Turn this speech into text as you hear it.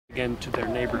again to their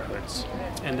neighborhoods,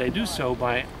 and they do so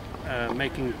by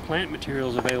making plant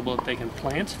materials available that they can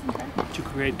plant to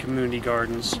create community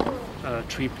gardens,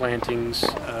 tree plantings,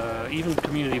 even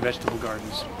community vegetable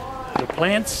gardens. The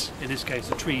plants, in this case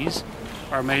the trees,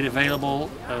 are made available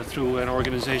through an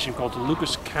organization called the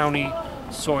Lucas County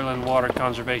Soil and Water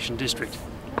Conservation District,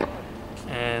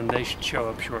 and they should show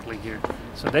up shortly here.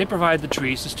 So they provide the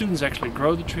trees. The students actually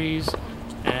grow the trees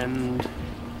and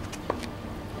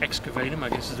excavate them, I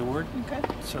guess is the word. Okay.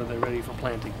 So they're ready for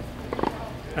planting.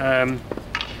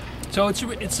 So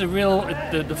it's a real,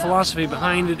 the philosophy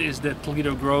behind it is that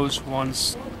Toledo Grows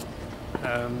wants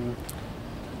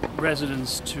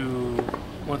residents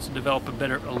wants to develop a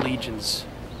better allegiance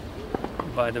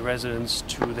by the residents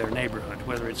to their neighborhood,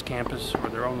 whether it's campus or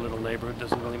their own little neighborhood,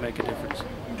 doesn't really make a difference.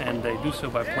 And they do so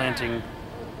by planting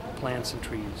plants and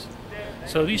trees.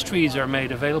 So these trees are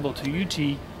made available to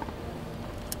UT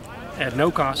at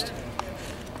no cost.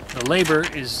 The labor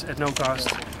is at no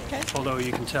cost, although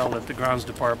you can tell that the grounds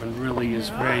department really is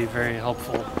very, very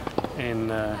helpful in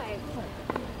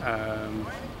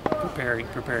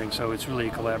preparing. So it's really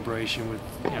a collaboration with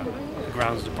the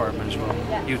grounds department as well.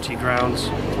 UT Grounds,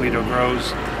 Toledo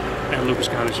Grows, and Lucas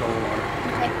County Soil and Water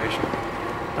Conservation.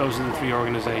 Those are the three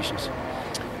organizations.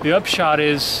 The upshot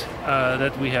is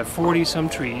that we have 40-some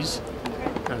trees,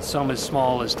 and some as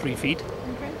small as 3 feet,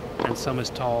 and some as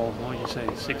tall, what would you say,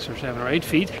 6 or 7 or 8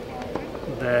 feet,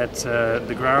 that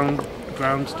the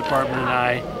grounds department and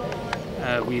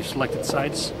I, we've selected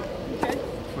sites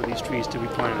for these trees to be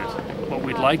planted. What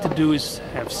we'd like to do is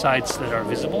have sites that are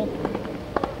visible,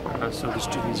 so the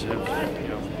students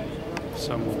have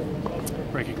some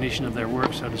recognition of their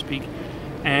work, so to speak.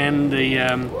 And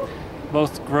the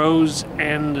both Grows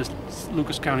and the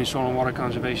Lucas County Soil and Water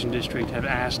Conservation District have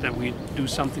asked that we do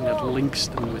something that links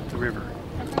them with the river.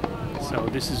 So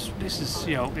this is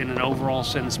in an overall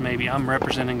sense, maybe I'm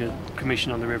representing the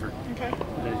Commission on the River,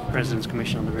 the President's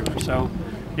Commission on the River. So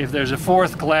if there's a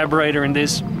fourth collaborator in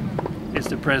this, it's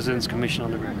the President's Commission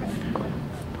on the River.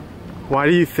 Why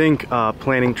do you think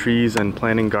planting trees and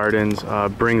planting gardens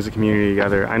brings the community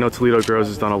together? I know Toledo Grows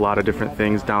has done a lot of different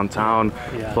things downtown,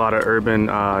 a lot of urban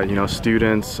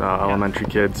students, elementary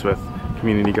kids with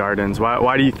community gardens.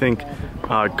 Why do you think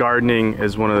gardening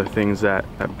is one of the things that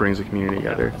brings the community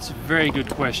together? That's a very good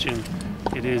question.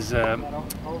 It is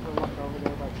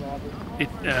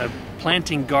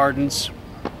planting gardens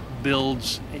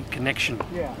builds a connection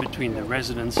between the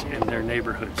residents and their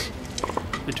neighborhoods,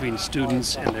 between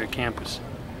students and their campus.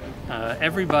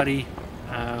 Everybody,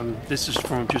 this is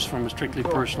just from a strictly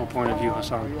personal point of view,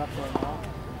 Hassan.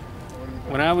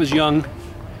 When I was young,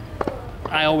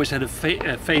 I always had a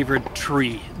favorite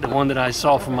tree, the one that I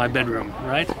saw from my bedroom,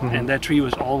 right? And that tree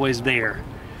was always there.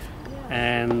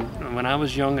 And when I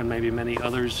was young, and maybe many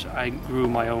others, I grew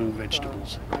my own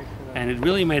vegetables. And it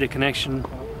really made a connection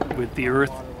with the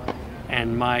earth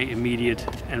and my immediate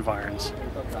environs.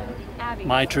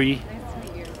 My tree,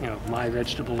 my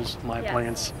vegetables, my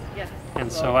plants.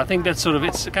 And so I think that's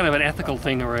it's kind of an ethical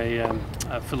thing or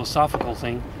a philosophical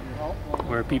thing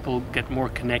where people get more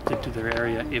connected to their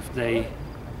area if they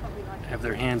have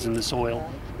their hands in the soil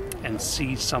and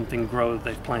see something grow that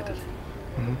they've planted.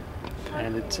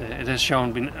 And it has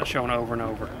been shown over and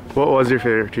over. What was your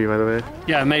favorite tree, by the way?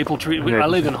 Yeah, a maple tree. I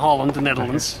live in Holland, the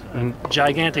Netherlands. A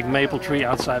gigantic maple tree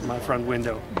outside my front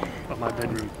window of my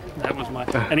bedroom. That was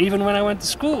and even when I went to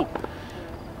school,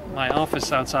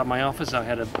 outside my office, I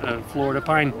had a Florida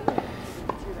pine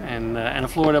and a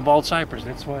Florida bald cypress.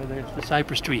 That's why there's the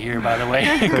cypress tree here, by the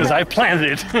way, because I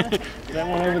planted it. That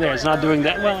one over there is not doing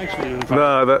that well, actually.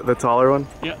 The taller one?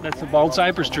 Yeah, that's a bald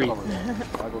cypress tree.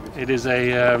 It is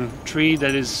a tree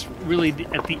that is really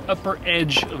at the upper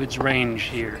edge of its range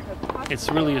here. It's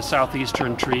really a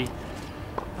southeastern tree,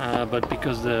 but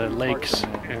because the lakes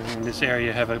in this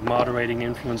area have a moderating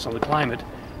influence on the climate,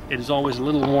 it is always a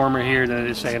little warmer here than it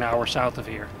is, say, an hour south of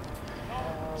here.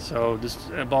 So this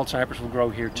bald cypress will grow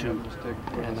here too,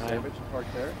 and I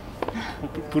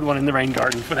put one in the rain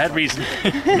garden for that reason.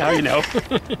 Now you know.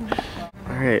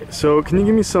 All right, so can you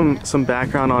give me some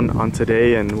background on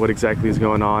today and what exactly is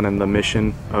going on and the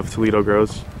mission of Toledo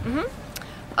Grows?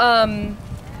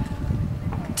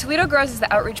 Toledo Grows is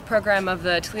the outreach program of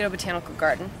the Toledo Botanical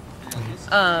Garden.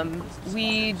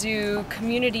 We do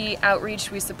community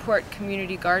outreach, we support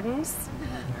community gardens,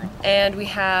 and we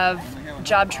have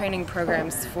job training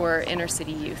programs for inner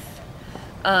city youth.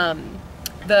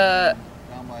 The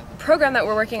program that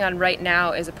we're working on right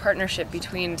now is a partnership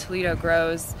between Toledo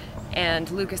Grows and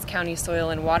Lucas County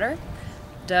Soil and Water,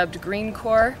 dubbed Green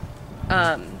Corps,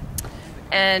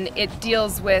 and it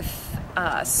deals with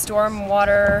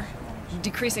stormwater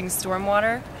decreasing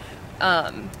stormwater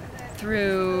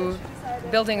through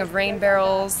building of rain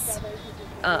barrels,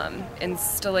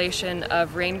 installation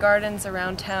of rain gardens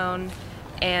around town,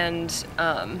 and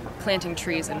planting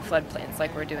trees in floodplains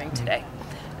like we're doing today.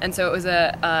 And so it was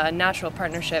a natural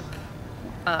partnership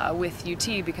with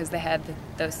UT because they had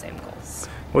those same goals.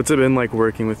 What's it been like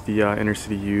working with the inner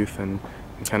city youth and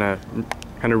kind of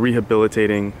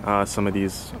rehabilitating some of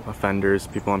these offenders,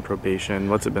 people on probation?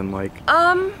 What's it been like?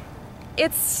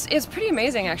 It's pretty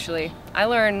amazing, actually. I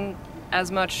learn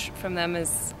as much from them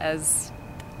as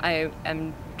I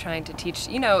am trying to teach.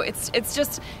 You know, it's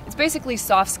basically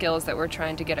soft skills that we're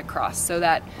trying to get across so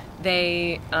that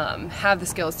they have the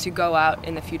skills to go out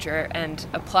in the future and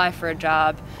apply for a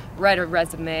job, write a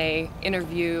resume,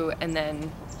 interview, and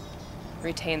then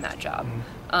retain that job.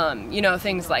 You know,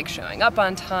 things like showing up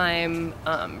on time,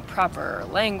 proper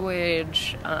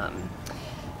language,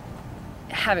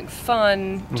 having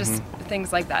fun, just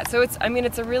things like that. So it's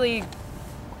a really,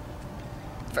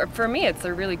 for me, it's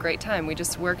a really great time. We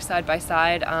just work side by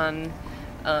side on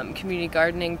community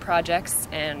gardening projects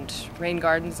and rain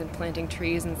gardens and planting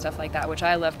trees and stuff like that, which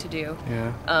I love to do.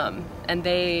 Yeah. And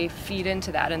they feed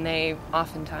into that, and they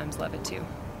oftentimes love it too.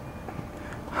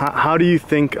 How do you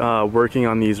think working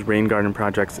on these rain garden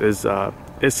projects is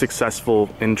successful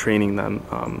in training them?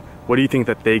 What do you think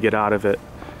that they get out of it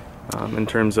in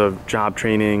terms of job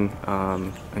training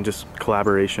and just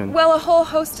collaboration? Well, a whole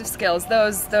host of skills.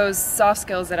 Those soft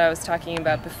skills that I was talking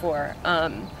about before.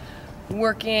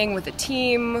 Working with a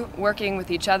team, working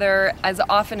with each other. As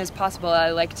often as possible,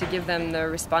 I like to give them the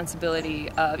responsibility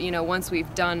of, you know, once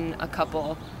we've done a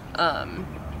couple,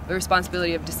 the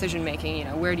responsibility of decision making. You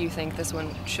know, where do you think this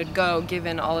one should go,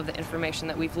 given all of the information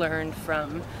that we've learned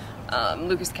from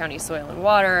Lucas County Soil and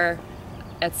Water,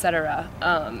 etc.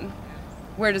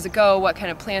 Where does it go? What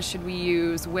kind of plants should we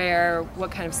use? Where?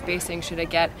 What kind of spacing should it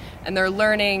get? And they're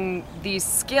learning these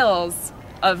skills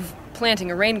of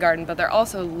planting a rain garden, but they're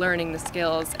also learning the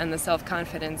skills and the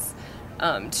self-confidence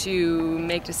to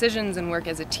make decisions and work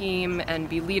as a team and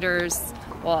be leaders,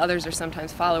 while others are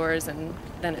sometimes followers, and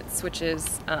then it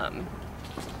switches.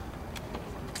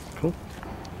 Cool.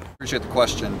 Appreciate the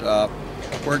question.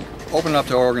 We're opening up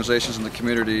to organizations in the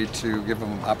community to give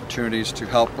them opportunities to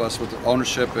help us with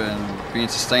ownership and being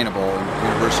sustainable. And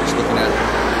universities looking at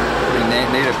putting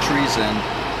native trees in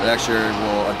that actually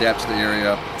will adapt to the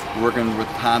area. We're working with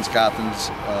Hans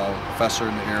Gothens, professor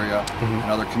in the area,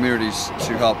 and other communities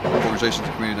to help organizations in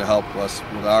the community to help us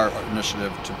with our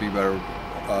initiative to be better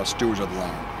stewards of the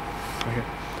land.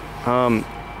 Okay.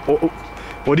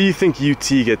 What do you think UT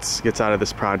gets out of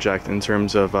this project in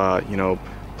terms of you know,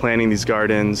 planning these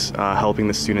gardens, helping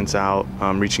the students out,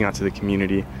 reaching out to the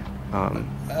community?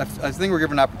 I think we're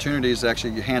given opportunities to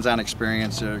actually get hands-on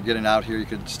experience. Getting out here, you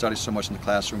could study so much in the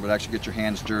classroom, but actually get your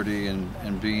hands dirty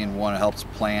and being one that helps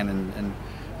plan and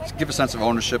give a sense of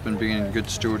ownership and being good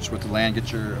stewards with the land.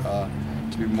 Get your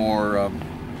to be more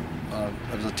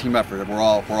as a team effort. We're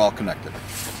all connected.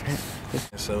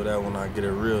 So that when I get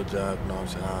a real job, you know what I'm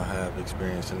saying, I'll have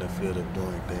experience in the field of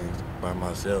doing things by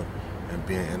myself and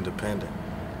being independent.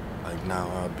 Like now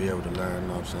I'll be able to learn, you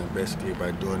know what I'm saying, basically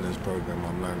by doing this program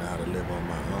I'm learning how to live on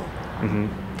my own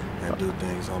and do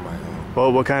things on my own.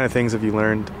 Well, what kind of things have you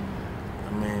learned?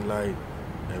 I mean, like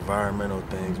environmental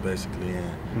things basically,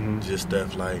 and just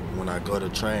stuff like when I go to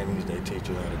trainings they teach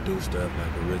you how to do stuff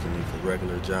like originally for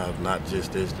regular jobs, not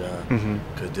just this job,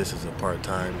 because this is a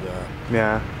part-time job.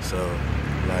 Yeah. So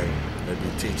like they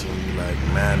be teaching you like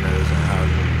manners and how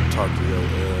you talk to your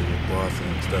boss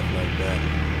and stuff like that.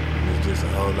 It's just a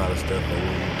whole lot of stuff that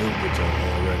when you do get your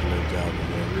own regular job or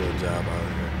your real job out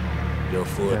here, your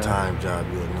full-time job,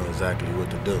 you'll know exactly what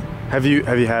to do. Have you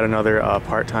had another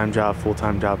part-time job,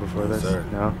 full-time job before this? Sir.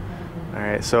 No. All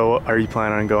right. So, are you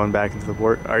planning on going back into the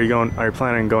work? Are you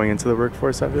planning on going into the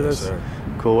workforce after this? Yes, sir.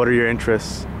 Cool. What are your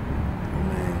interests? I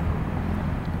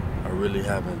mean, I really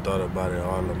haven't thought about it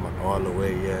all the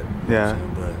way yet. Yeah.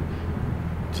 But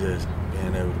just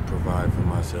being able to provide for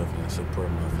myself and support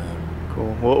my family.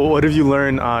 Cool. Well, what have you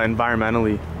learned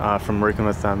environmentally from working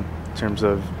with them in terms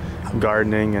of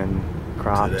gardening and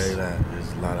crops? Today, that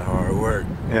is a lot of hard work.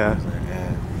 Yeah.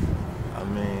 And I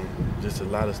mean, just a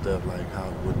lot of stuff like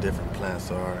what different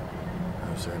plants are. You know what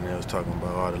I'm saying? They was talking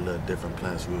about all the little different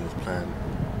plants we was planting. You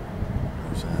know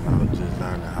what I'm saying? I was just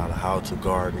learning how to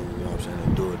garden, you know what I'm saying,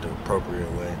 and do it the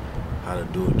appropriate way, how to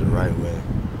do it the right way. You know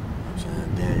what I'm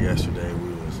saying? Then yesterday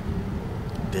we was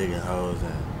digging holes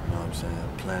and, you know what I'm saying,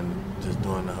 planting, just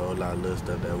doing a whole lot of little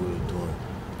stuff that we was doing,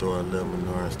 throwing a little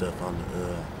manure and stuff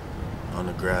on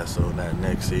the grass so that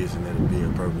next season it'll be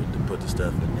appropriate to put the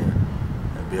stuff in there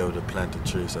and be able to plant the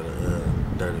tree so the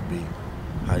dirt will be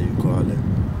how you call it,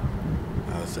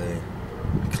 I would say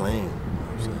clean, you know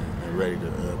what I'm saying, and ready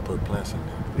to put plants in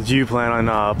there. Do you plan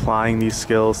on applying these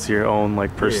skills to your own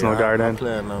like personal garden? I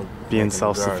plan on being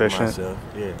self-sufficient.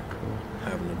 Yeah,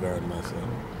 having a garden myself.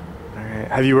 All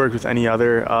right. Have you worked with any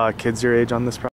other kids your age on this project?